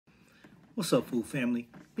What's up, food family?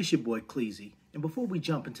 It's your boy Clezzy. And before we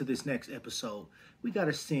jump into this next episode, we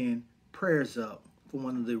gotta send prayers up for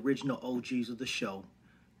one of the original OGs of the show,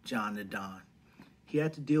 John the Don. He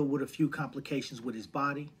had to deal with a few complications with his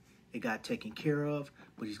body. It got taken care of,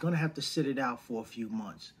 but he's gonna have to sit it out for a few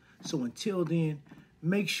months. So until then,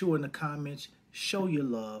 make sure in the comments, show your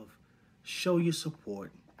love, show your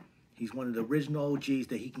support. He's one of the original OGs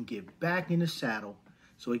that he can get back in the saddle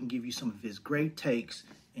so he can give you some of his great takes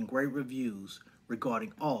and great reviews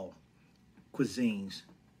regarding all cuisines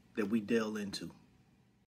that we delve into.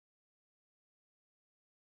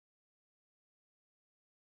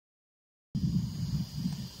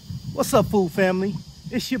 What's up, food family?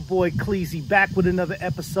 It's your boy Clezzy back with another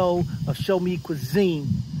episode of Show Me Cuisine.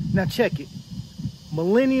 Now check it.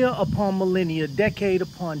 Millennia upon millennia, decade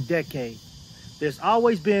upon decade, there's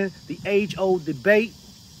always been the age-old debate,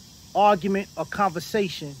 argument, or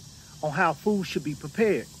conversation on how food should be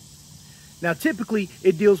prepared. Now, typically,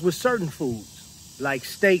 it deals with certain foods, like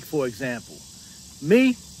steak, for example.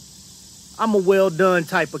 Me, I'm a well-done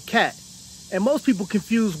type of cat, and most people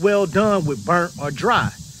confuse well done with burnt or dry.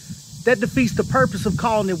 That defeats the purpose of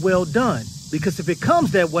calling it well done, because if it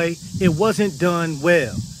comes that way, it wasn't done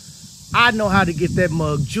well. I know how to get that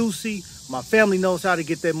mug juicy. My family knows how to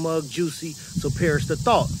get that mug juicy, so perish the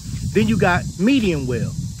thought. Then you got medium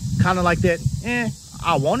well, kind of like that,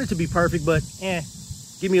 I want it to be perfect, but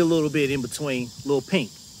give me a little bit in between, a little pink.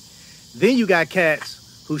 Then you got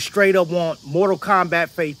cats who straight up want Mortal Kombat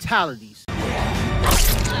fatalities.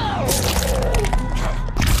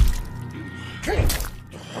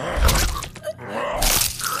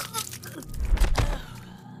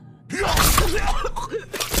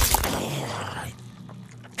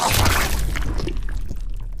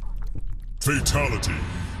 Fatality.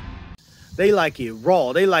 They like it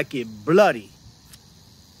raw, they like it bloody.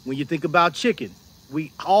 When you think about chicken,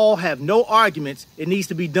 we all have no arguments. It needs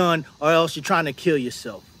to be done or else you're trying to kill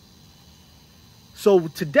yourself. So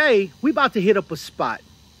today, we about to hit up a spot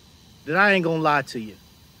that I ain't gonna lie to you.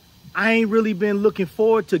 I ain't really been looking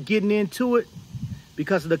forward to getting into it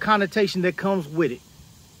because of the connotation that comes with it.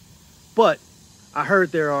 But I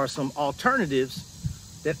heard there are some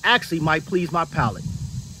alternatives that actually might please my palate.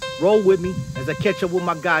 Roll with me as I catch up with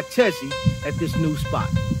my guy Clezzy at this new spot.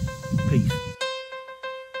 Peace.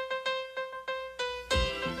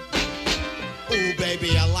 Ooh,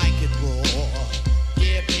 baby, I like it raw.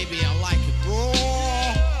 Yeah, baby, I like it raw.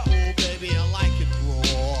 Ooh, baby, I like it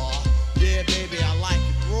raw. Yeah, baby, I like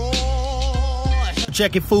it raw.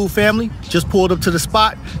 Check it, food family. Just pulled up to the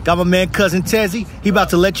spot. Got my man cousin Clezzy. He about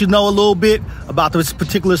to let you know a little bit about this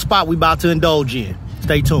particular spot we about to indulge in.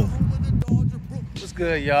 Stay tuned. What's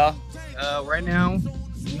good, y'all? Right now,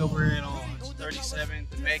 we over in on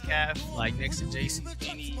 37th and Metcalf, like next to JC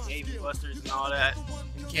Penney, Dave & Buster's, and all that.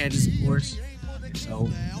 In Kansas, of course. So,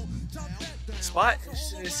 the spot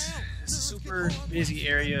is just, it's a super busy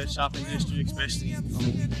area, shopping district, especially on the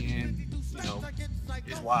weekend. You know,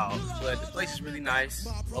 it's wild, but the place is really nice.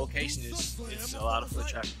 The location is, it's a lot of foot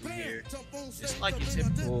traffic through here. It's like your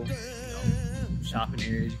typical, shopping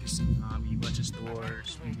areas. You can see a bunch of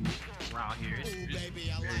stores around here. It's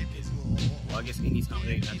very busy. Well, I guess any time of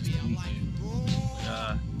day, not just the weekend.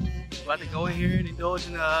 But about to go in here and indulge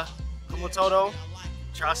in Komotodo.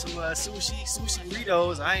 Try some sushi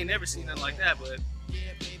burritos. I ain't never seen nothing like that, but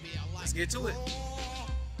let's get to it.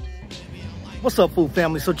 What's up, food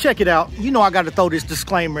family? So check it out. You know I got to throw this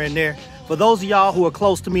disclaimer in there. For those of y'all who are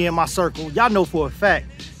close to me in my circle, y'all know for a fact,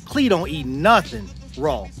 Clee don't eat nothing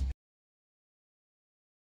raw.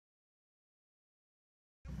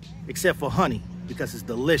 Except for honey, because it's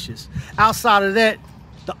delicious. Outside of that,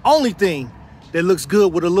 the only thing that looks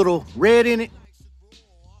good with a little red in it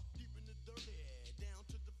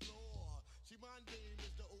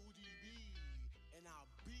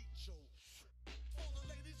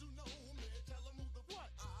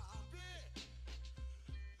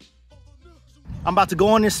I'm about to go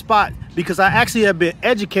on this spot because I actually have been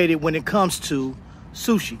educated when it comes to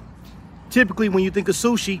sushi. Typically, when you think of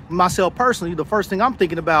sushi, myself personally, the first thing I'm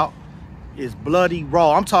thinking about is bloody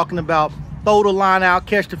raw. I'm talking about throw the line out,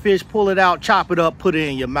 catch the fish, pull it out, chop it up, put it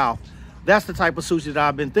in your mouth. That's the type of sushi that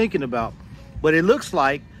I've been thinking about. But it looks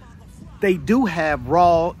like they do have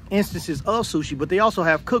raw instances of sushi, but they also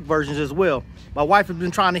have cooked versions as well. My wife has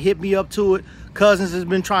been trying to hit me up to it. Cousins has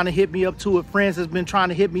been trying to hit me up to it. Friends has been trying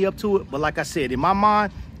to hit me up to it. But like I said, in my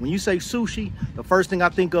mind, when you say sushi, the first thing I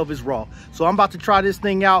think of is raw. So I'm about to try this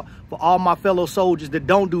thing out for all my fellow soldiers that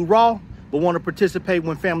don't do raw, but want to participate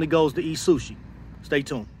when family goes to eat sushi. Stay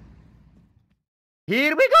tuned.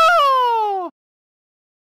 Here we go!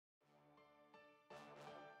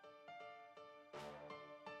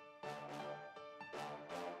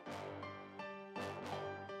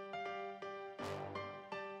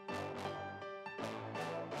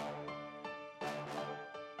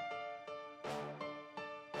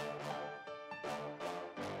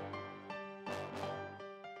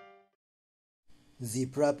 The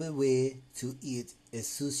proper way to eat a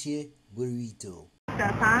sushi burrito.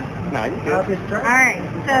 Stuff, huh? No, you good. Alright,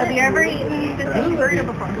 so have you ever eaten the sushi burrito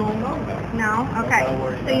before? No? Okay.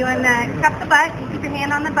 So you want to cup the butt, you keep your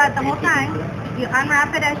hand on the butt the whole time, you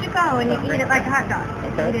unwrap it as you go, and you eat it like a hot dog.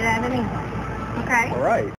 Okay. Eat it at an angle. Okay?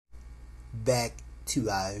 Alright. Back to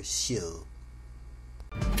our show.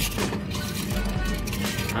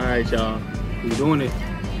 Alright, y'all. We're doing it.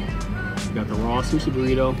 We got the raw sushi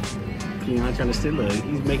burrito. Keon trying to sit. Look,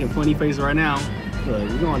 he's making funny face right now. Look,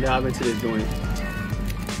 we're gonna dive into this joint.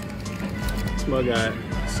 This mug got,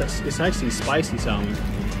 it's actually spicy salmon.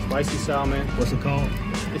 Spicy salmon. What's it called?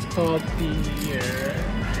 It's called the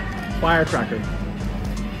firecracker.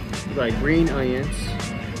 It's like green onions,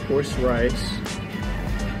 coarse rice,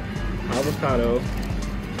 avocado.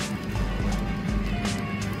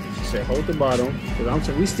 She said hold the bottom, because I'm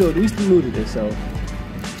saying we still new to this, so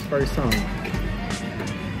it's first time.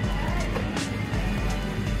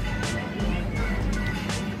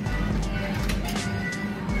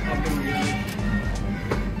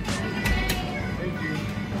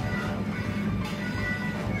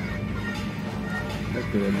 That's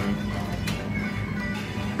good, man.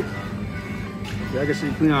 Yeah, I can see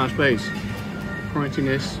Cleon's face.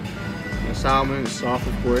 Crunchiness. The salmon is soft,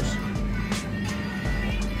 of course.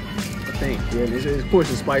 I think, yeah, of course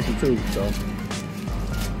it's spicy too, so.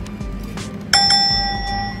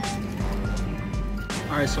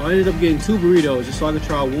 Alright, so I ended up getting 2 burritos just so I could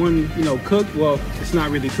try one, you know, cooked. Well, it's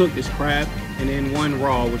not really cooked, it's crab. And then one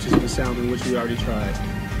raw, which is the salmon, which we already tried.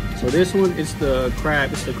 So this one, it's the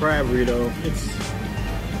crab burrito.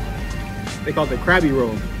 They call it the Krabby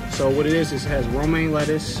Roll. So what it is it has romaine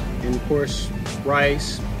lettuce and of course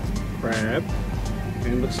rice, crab, and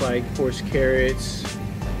it looks like of course carrots,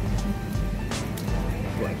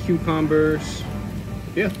 like cucumbers.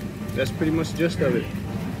 Yeah, that's pretty much the gist of it.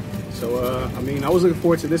 So I mean, I was looking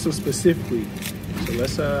forward to this one specifically. So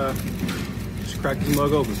let's just crack this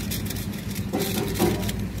mug open.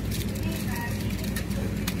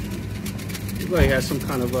 Looks like it has some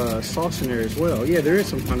kind of sauce in there as well. Yeah, there is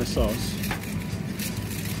some kind of sauce.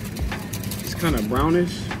 Kind of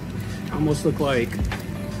brownish, almost look like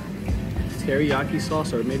teriyaki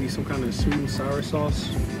sauce or maybe some kind of sweet and sour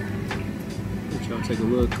sauce. Let y'all take a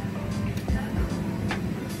look.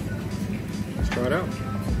 Let's try it out.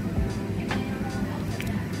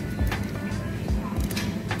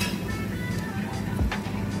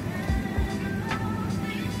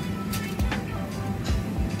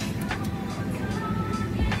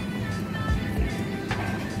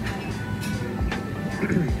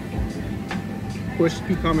 Of course,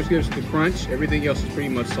 cucumbers gives it the crunch. Everything else is pretty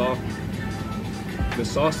much soft. The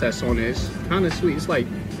sauce that's on it is kind of sweet. It's like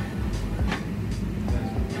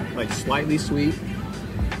slightly sweet.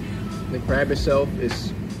 The crab itself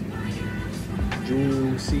is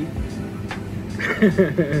juicy.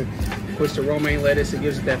 Of course, the romaine lettuce, it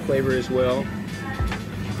gives it that flavor as well.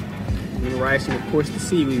 And the rice, and of course the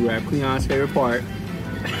seaweed wrap, Cleon's favorite part.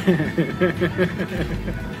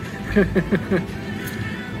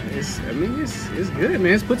 I mean, it's good,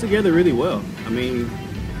 man. It's put together really well. I mean,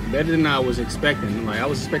 better than I was expecting. Like, I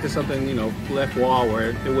was expecting something, you know, left wall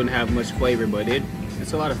where it wouldn't have much flavor, but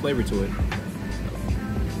it's a lot of flavor to it.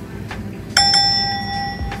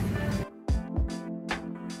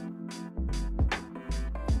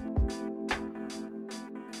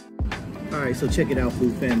 All right, so check it out,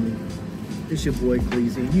 food family. It's your boy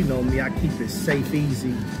Clezzy. You know me, I keep it safe,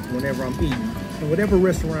 easy whenever I'm eating. And whatever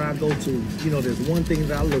restaurant I go to, you know, there's one thing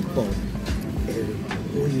that I look for.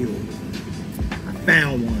 Oil. I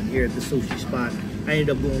found one here at the sushi spot. I ended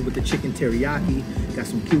up going with the chicken teriyaki. Got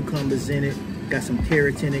some cucumbers in it. Got some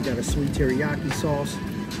carrots in it. Got a sweet teriyaki sauce.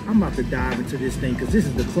 I'm about to dive into this thing because this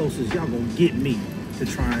is the closest y'all gonna get me to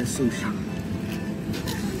trying sushi.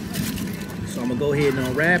 So I'm gonna go ahead and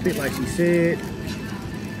unwrap it like she said.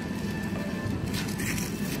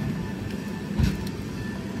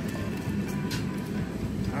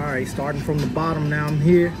 All right, starting from the bottom now, I'm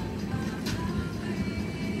here.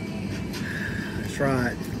 Let's try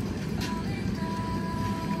it.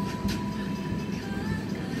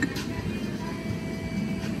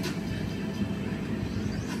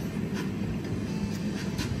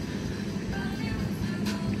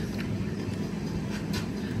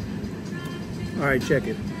 All right, check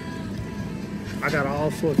it. I got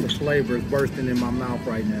all sorts of flavors bursting in my mouth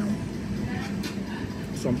right now.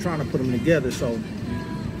 So I'm trying to put them together so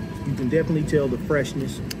you can definitely tell the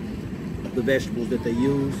freshness of the vegetables that they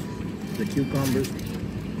use. The cucumbers,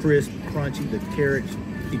 crisp, crunchy. The carrots,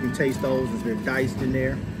 you can taste those as they're diced in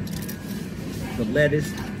there. The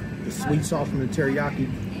lettuce, the sweet sauce from the teriyaki,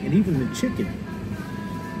 and even the chicken.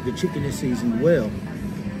 The chicken is seasoned well.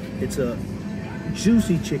 It's a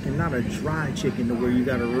juicy chicken, not a dry chicken to where you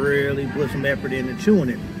gotta really put some effort into chewing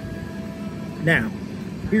it. Now,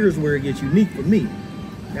 here's where it gets unique for me.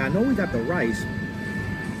 Now I know we got the rice,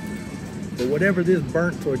 but whatever this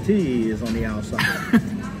burnt tortilla is on the outside.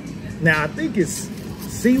 Now I think it's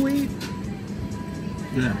seaweed.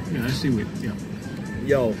 Yeah, that's seaweed. Yeah.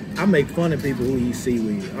 Yo, I make fun of people who eat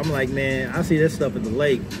seaweed. I'm like, man, I see that stuff at the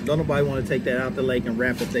lake. Don't nobody want to take that out the lake and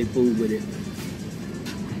wrap up their food with it.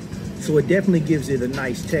 So it definitely gives it a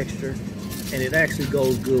nice texture, and it actually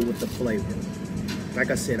goes good with the flavor. Like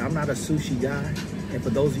I said, I'm not a sushi guy, and for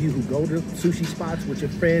those of you who go to sushi spots with your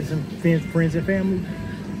friends and family,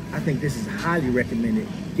 I think this is highly recommended.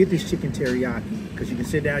 Get this chicken teriyaki, because you can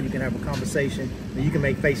sit down, you can have a conversation, and you can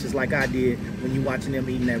make faces like I did when you're watching them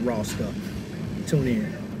eating that raw stuff. Tune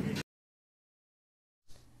in.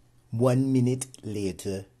 1 minute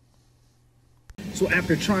later. So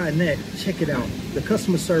after trying that, check it out. The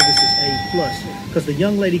customer service is A+, because the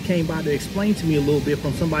young lady came by to explain to me a little bit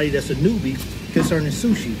from somebody that's a newbie concerning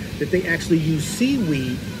sushi, that they actually use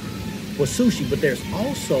seaweed for sushi, but there's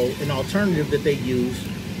also an alternative that they use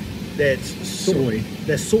that's soy.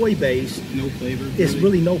 That's soy based. No flavor. It's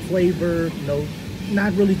really no flavor,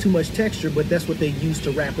 not really too much texture, but that's what they use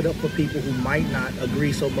to wrap it up for people who might not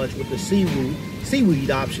agree so much with the seaweed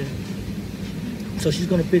option. So she's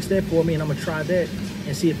gonna fix that for me, and I'm gonna try that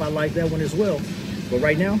and see if I like that one as well. But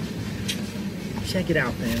right now, check it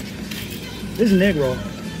out, man. This is an egg roll.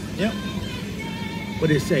 Yep.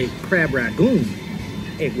 But it's a crab ragoon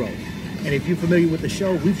egg roll. And if you're familiar with the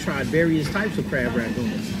show, we've tried various types of crab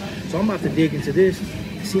ragoons. So I'm about to dig into this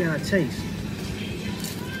and see how it tastes.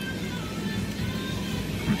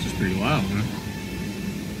 That's just pretty wild, man.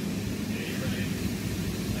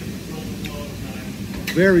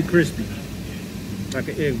 Very crispy, like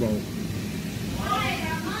an egg roll.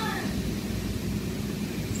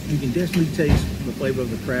 You can definitely taste the flavor of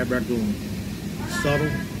the crab ragoon. It's subtle,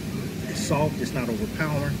 it's soft, it's not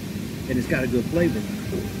overpowering, and it's got a good flavor.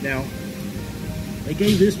 Now, they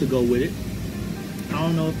gave this to go with it. I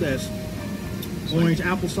don't know if that's orange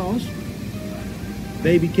applesauce,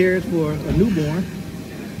 baby carrots for a newborn,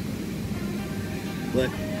 but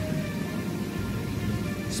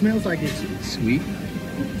it smells like it's sweet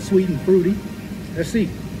and fruity. Let's see.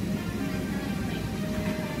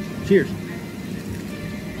 Cheers.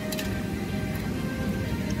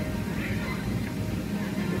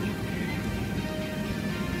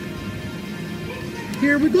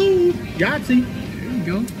 Here we go. Yahtzee. There you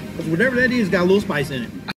go. Because whatever that is got a little spice in it.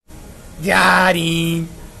 Got him.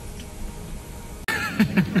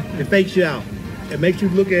 It fakes you out. It makes you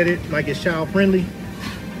look at it like it's child friendly,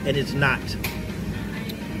 and it's not.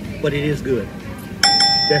 But it is good.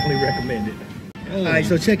 Definitely recommend it. All right,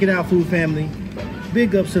 so check it out, food family.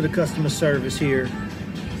 Big ups to the customer service here.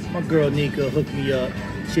 My girl Nika hooked me up.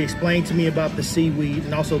 She explained to me about the seaweed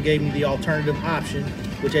and also gave me the alternative option,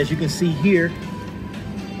 which, as you can see here,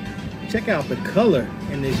 check out the color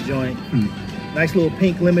in this joint. Nice little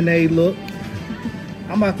pink lemonade look.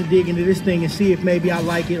 I'm about to dig into this thing and see if maybe I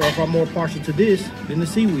like it, or if I'm more partial to this than the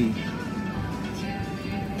seaweed.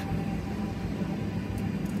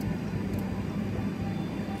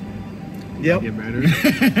 Yep. Get better.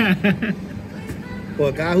 For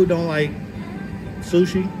a guy who don't like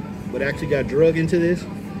sushi, but actually got drug into this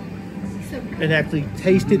and actually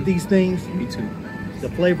tasted these things, Me too. the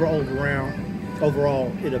flavor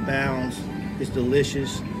overall, it abounds. It's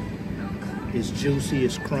delicious. It's juicy.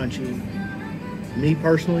 It's crunchy. Me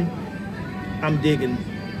personally, I'm digging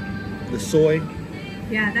the soy.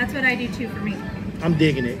 Yeah, that's what I do too for me. I'm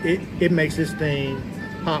digging it. It makes this thing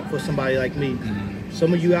pop for somebody like me.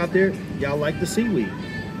 Some of you out there, y'all like the seaweed.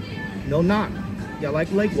 No knock. Y'all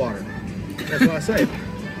like lake water. That's what I say.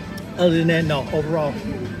 Other than that, no. Overall,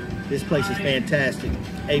 this place is fantastic.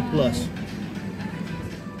 A+.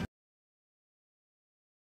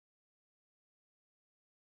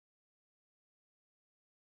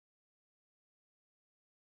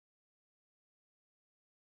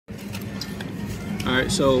 All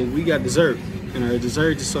right, so we got dessert, and our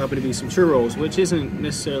dessert just so happened to be some churros, which isn't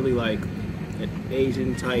necessarily like an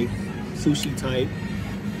Asian type, sushi type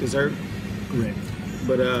dessert. Correct.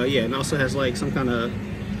 But yeah, and also has like some kind of,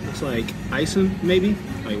 looks like icing maybe,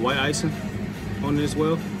 like white icing on it as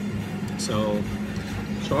well. So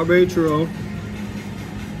strawberry churro,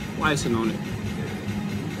 icing on it.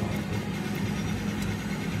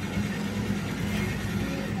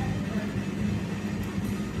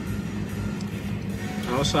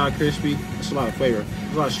 Outside crispy, it's a lot of flavor.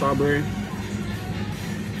 There's a lot of strawberry,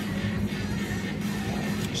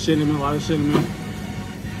 cinnamon, a lot of cinnamon.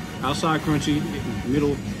 Outside crunchy,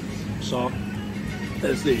 middle soft.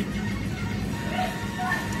 Let's see.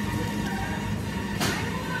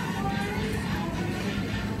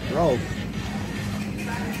 Bro,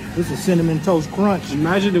 this is cinnamon toast crunch.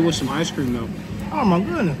 Imagine it with some ice cream though. Oh my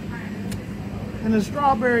goodness. And the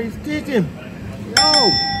strawberries kicking. Yo.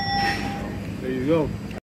 There you go.